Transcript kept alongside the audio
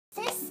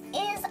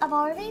a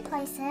Barbie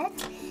playset,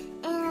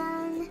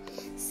 and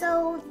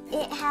so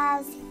it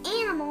has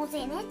animals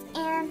in it,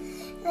 and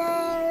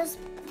there's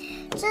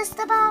just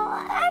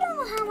about, I don't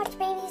know how much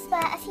babies,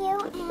 but a few,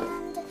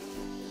 and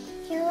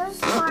here's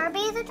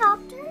Barbie the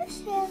doctor.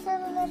 She has a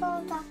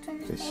little doctor.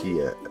 Is she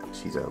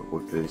she's a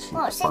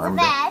farm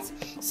vet?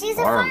 She's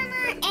a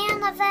farmer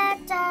and a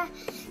vet.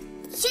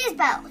 She's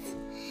both.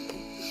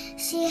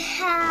 She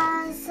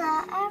has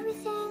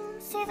everything.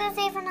 See, there's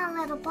even a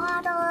little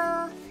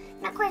bottle.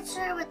 Not quite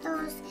sure what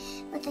those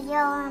with the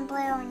yellow and blue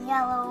and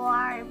yellow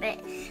are, but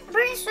I'm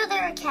pretty sure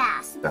they're a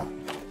cast. Yeah.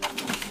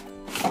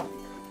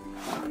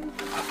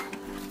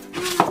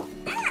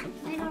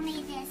 I don't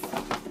need this.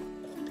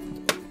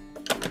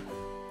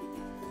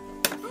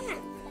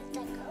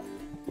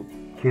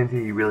 Kenzie,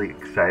 are you really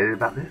excited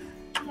about this?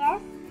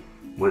 Yes.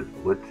 What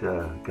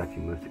got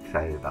you most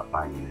excited about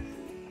buying this?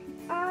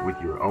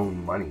 With your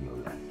own money, no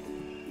less.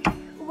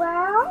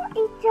 Well,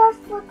 it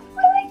just looks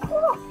really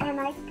cool, and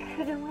I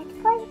couldn't wait to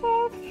play with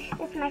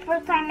it. It's my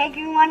first time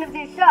making one of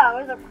these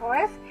shows, of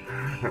course.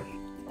 Out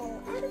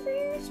of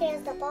here, she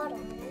has the bottle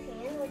in her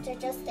hand, which I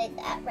just did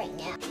that right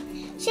now.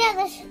 She had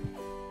this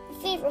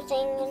fever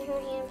thing in her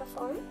hand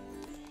before.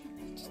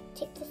 Just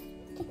take this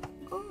thing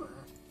off.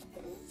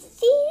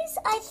 These,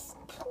 I'm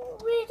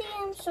pretty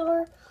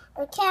sure,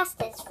 are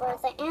casts for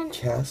the animals.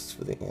 Casts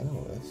for the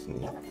animals.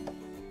 Yeah.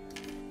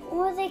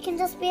 Or they can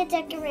just be a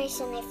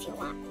decoration if you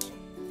want.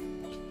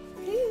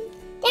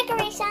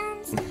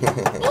 Decorations.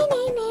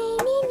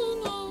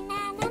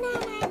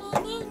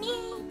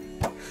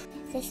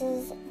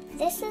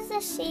 This is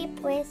a sheep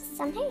with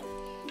some hay.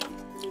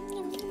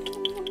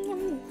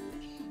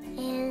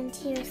 And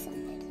here's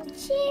some little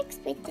chicks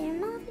with their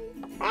mom.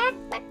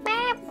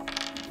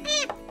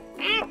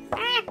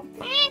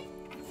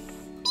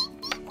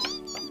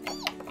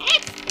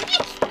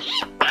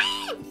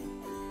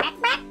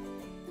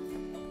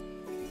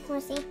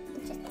 See,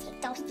 just take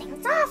those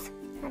things off.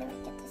 How do I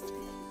get this?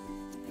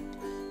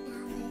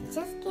 Now let's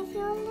just give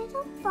you a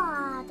little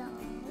bottle.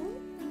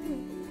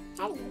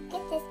 How do you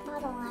get this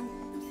bottle on?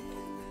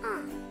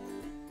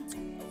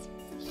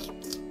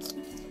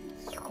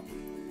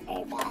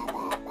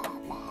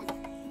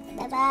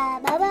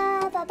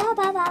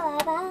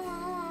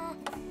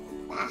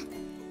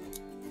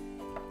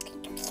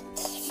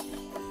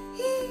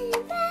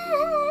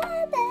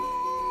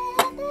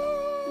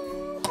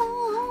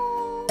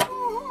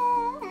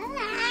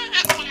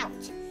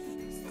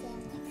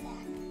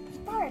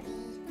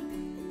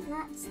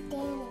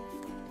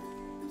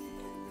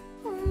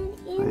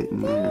 Right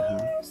in there, huh?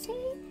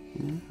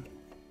 Yeah.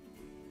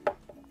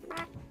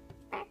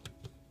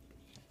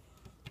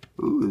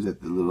 Ooh, is that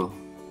the little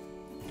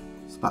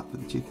spot for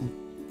the chicken?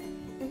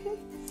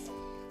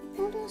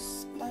 Little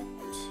spot.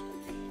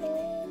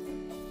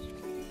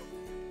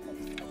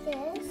 Like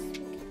this.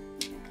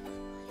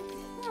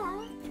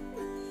 Yeah.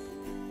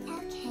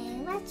 Okay,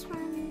 let's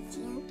run this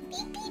in.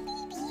 Beep, beep,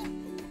 beep, beep.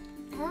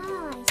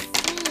 Oh, I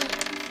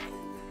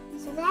see.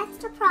 So that's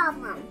the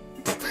problem.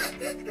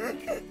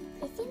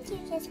 I think you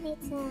just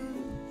made some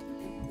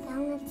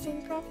balancing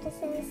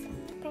practices,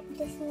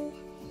 practicing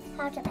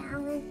how to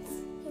balance,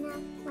 you know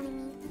what I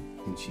mean?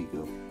 And she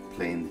go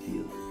play in the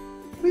field.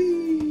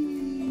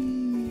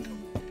 Whee!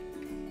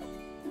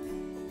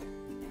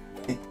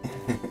 Yeah,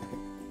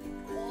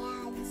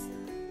 it's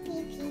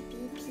pee pee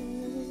pee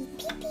pee,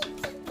 pee pee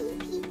pee pee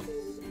pee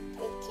pee.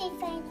 Let's keep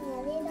finding a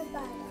little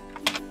bottle.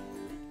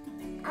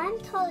 I'm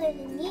taller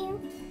than you,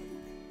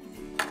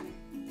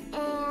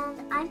 and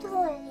I'm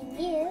taller than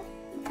you.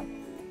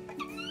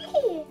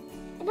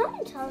 And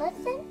I'm taller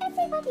than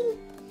everybody.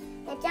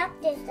 The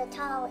doctor's the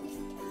tallest.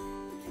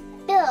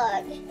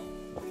 Doug.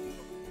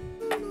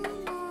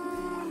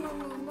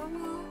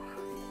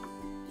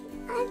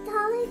 I'm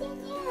taller than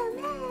you.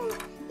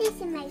 This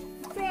is my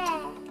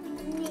friend.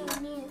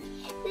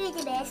 We're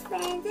the best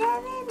friends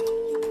ever.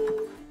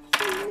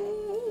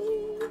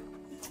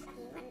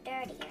 Even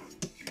dirtier.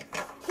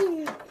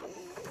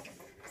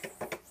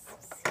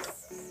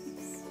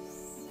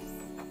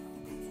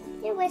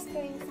 You're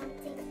whispering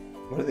something.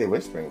 What are they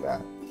whispering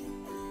about?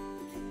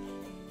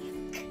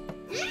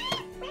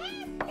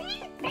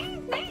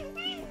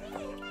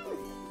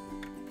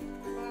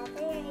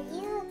 Mother, are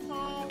you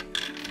okay?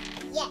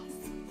 Yes.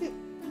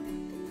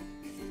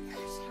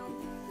 Gosh, how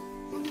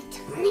many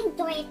times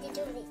do I have to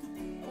do this?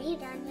 Are you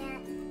done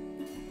yet?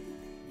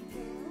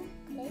 No?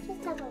 Could I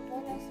just have a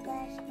little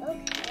splash?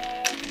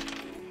 Okay.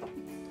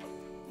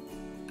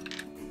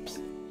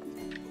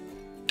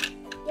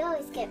 You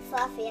always get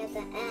fluffy at the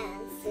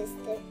end,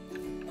 sister.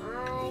 I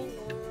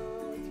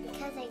know. It's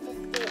because I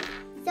just do it.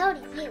 So do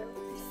you,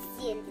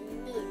 silly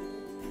me.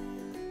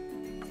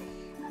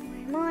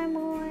 More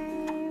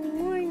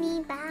me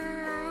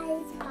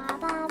buys. Ba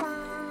ba ba.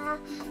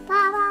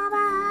 Ba ba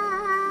ba.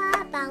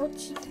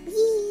 Bouch.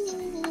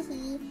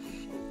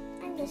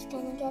 I'm just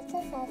gonna get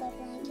this other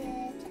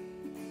blanket.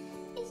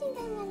 I think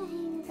I'm gonna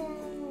hang them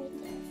right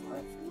there for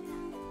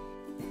now.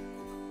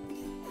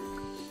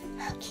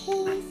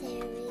 Okay,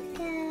 there we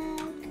go.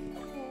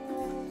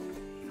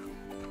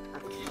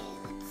 Okay,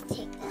 let's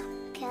take that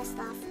test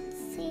off and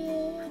see.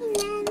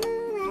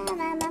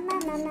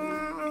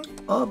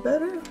 All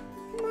better?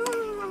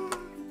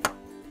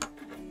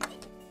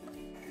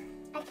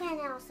 I can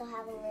also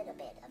have a little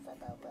bit of a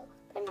boo-boo,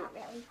 but not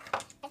really.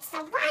 It's the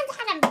one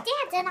that I'm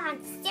dancing on,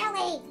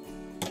 silly.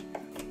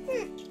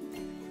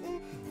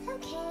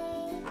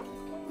 Okay,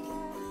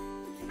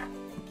 girl.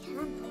 Come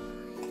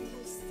on,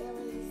 you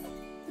sillies.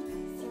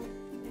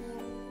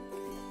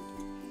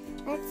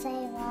 Let's say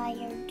while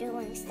you're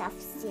doing stuff,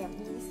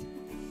 silliness.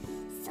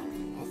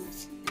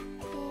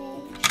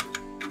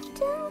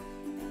 Okay.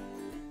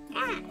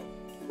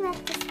 You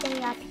have to stay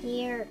up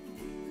here.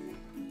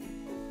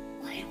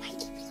 Why do I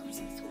keep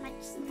losing so much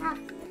stuff?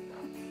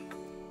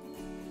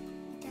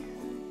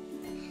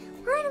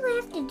 Why do I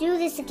have to do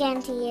this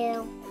again to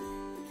you?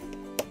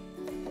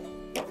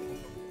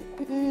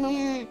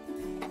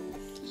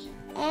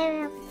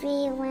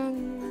 Everyone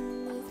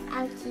is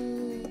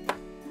outie.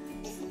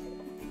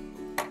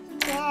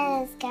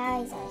 Yes,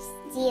 guys are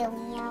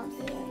stealing out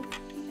here.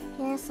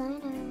 Yes, I know.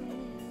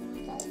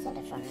 That's so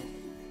funny.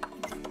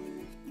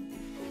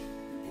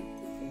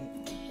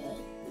 Okay.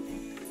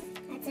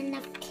 That's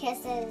enough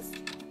kisses.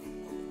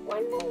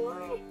 One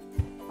more.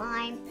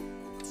 Fine.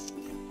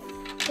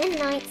 Good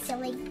night,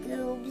 silly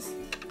goobs.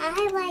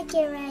 I like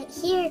it right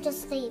here to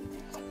sleep.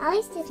 At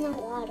least there's no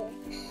water.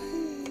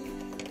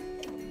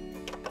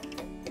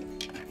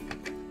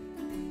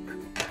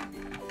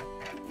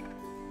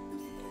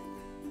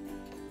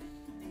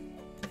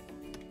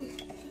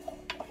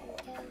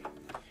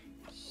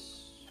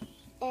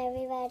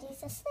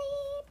 Everybody's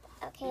asleep.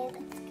 Okay,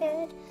 that's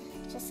good.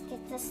 Just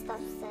get this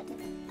stuff set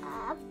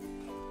up.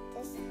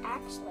 This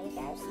actually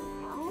goes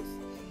somewhere else.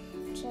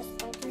 Just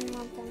I didn't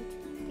want them to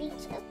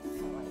reach it,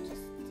 so I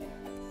just did it.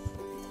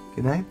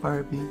 Good night,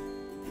 Barbie.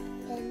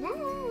 Good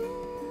night.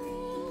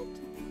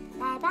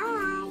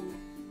 Bye-bye.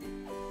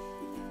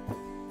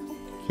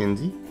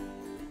 Kenzie,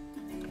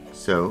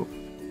 so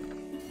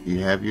you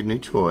have your new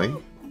toy.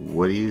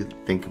 What do you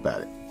think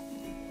about it?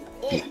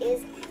 It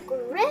is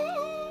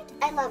great.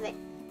 I love it.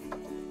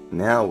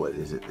 Now what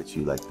is it that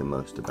you like the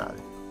most about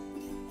it?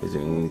 Is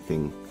there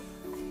anything,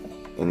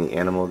 any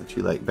animal that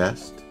you like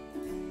best?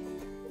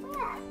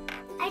 Yeah,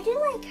 I do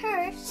like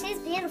her. She's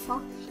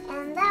beautiful.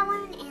 And that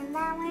one,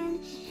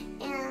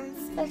 and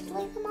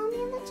especially the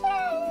mommy and the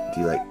chicks.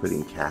 Do you like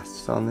putting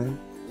casts on them?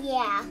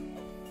 Yeah.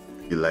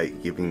 You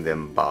like giving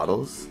them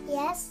bottles?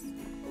 Yes.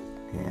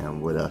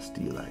 And what else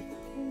do you like?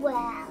 Well,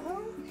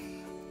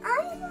 I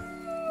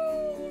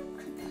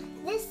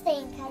like this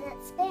thing because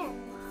it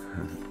spins.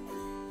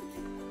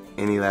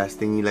 Any last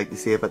thing you'd like to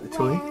say about the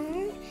toy?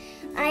 Well,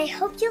 I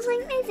hope you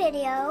like my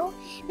video.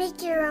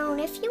 Make your own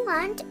if you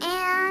want,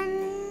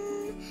 and